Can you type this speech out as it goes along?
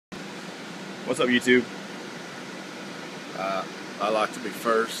What's up, YouTube? I like to be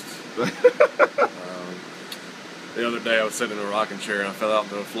first. The other day I was sitting in a rocking chair and I fell out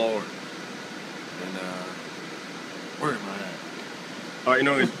to the floor. And where am I at? All right, you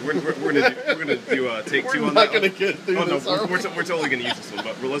know, we're gonna do take two on that. We're not gonna get through this. We're totally gonna use this one,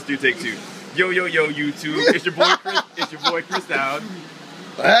 but let's do take two. Yo, YouTube! It's your boy Chris. It's your boy Chris Dowd.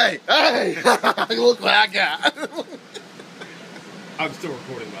 Hey! Look what I got! I'm still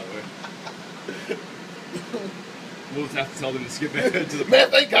recording, by the way. We'll just have to tell them to skip ahead to the. Man,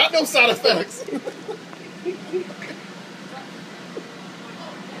 they got no side effects.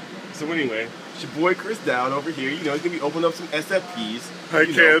 So anyway, it's your boy Chris Dowd over here. You know, he's gonna be opening up some SFPs. Hey,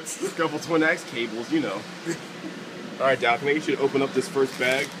 kids. A couple twin axe cables, you know. All right, Doc, maybe you should open up this first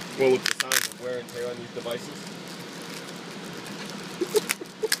bag. One with the signs of wear and tear on these devices.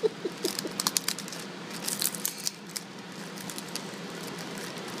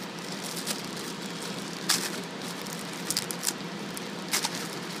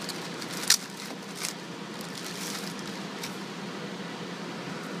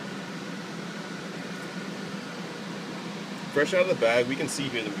 Fresh out of the bag, we can see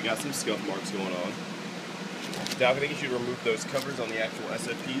here that we got some scuff marks going on. Doc, I think you should remove those covers on the actual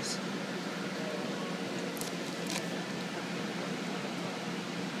SFPs.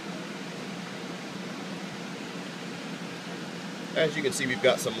 As you can see, we've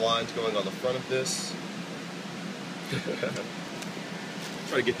got some lines going on the front of this.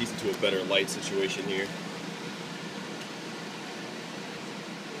 Try to get these into a better light situation here.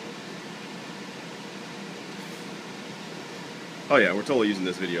 Oh yeah, we're totally using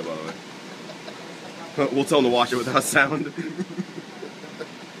this video, by the way. We'll tell them to watch it without sound.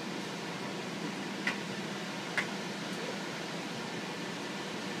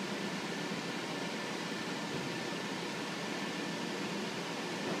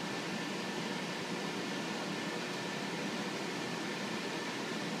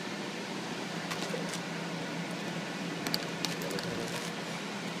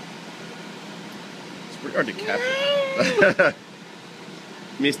 It's pretty hard to capture.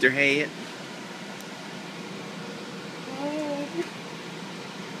 Mr. Hayat.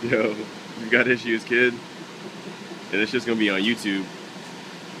 Yo, you got issues, kid. And it's just gonna be on YouTube.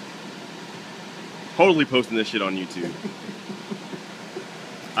 Totally posting this shit on YouTube.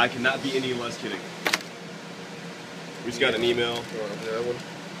 I cannot be any less kidding. We just got an email.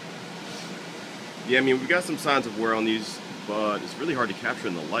 Yeah, I mean, we got some signs of wear on these, but it's really hard to capture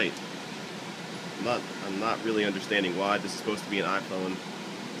in the light. I'm not really understanding why. This is supposed to be an iPhone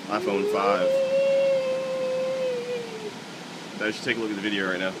 5. Dad, should take a look at the video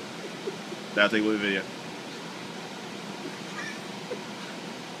right now. Dad, take a look at the video.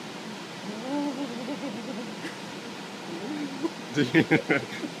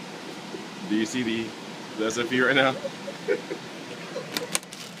 Do you see the SFP right now?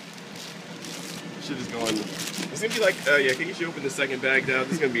 Shit is going. It's gonna be like, yeah, can you should open the second bag down?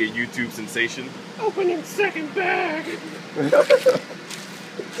 This is gonna be a YouTube sensation. Opening second bag.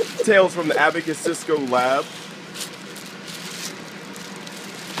 Tales from the Abacus Cisco lab.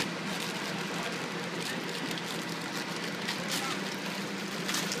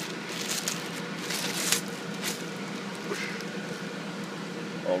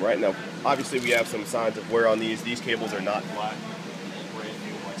 Alright, now obviously we have some signs of wear on these. These cables are not black, brand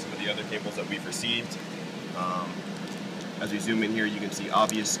new like some of the other cables that we've received. As we zoom in here, you can see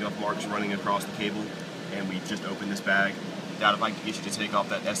obvious scuff marks running across the cable, and we just opened this bag. Doubt if I can get you to take off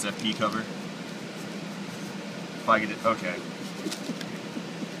that SFP cover. If I get it, okay.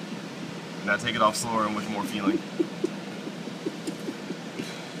 Now take it off slower and with more feeling.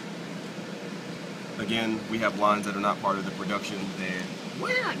 Again, we have lines that are not part of the production. They're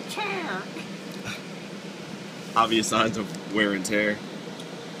Wear and tear. obvious signs of wear and tear.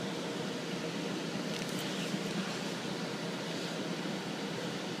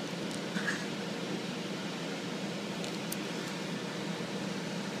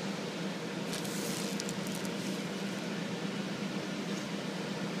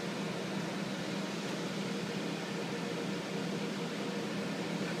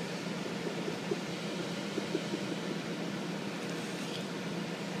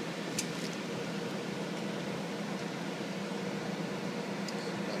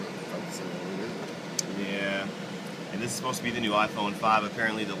 Yeah, and this is supposed to be the new iPhone 5.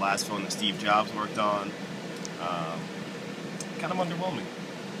 Apparently the last phone that Steve Jobs worked on. Kind of underwhelming.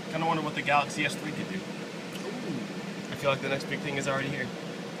 Kind of wonder what the Galaxy S3 could do. I feel like the next big thing is already here.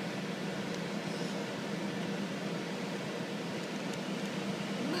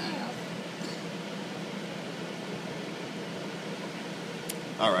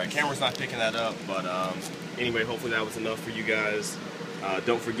 All right, camera's not picking that up, but anyway, hopefully that was enough for you guys.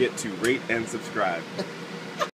 Don't forget to rate and subscribe.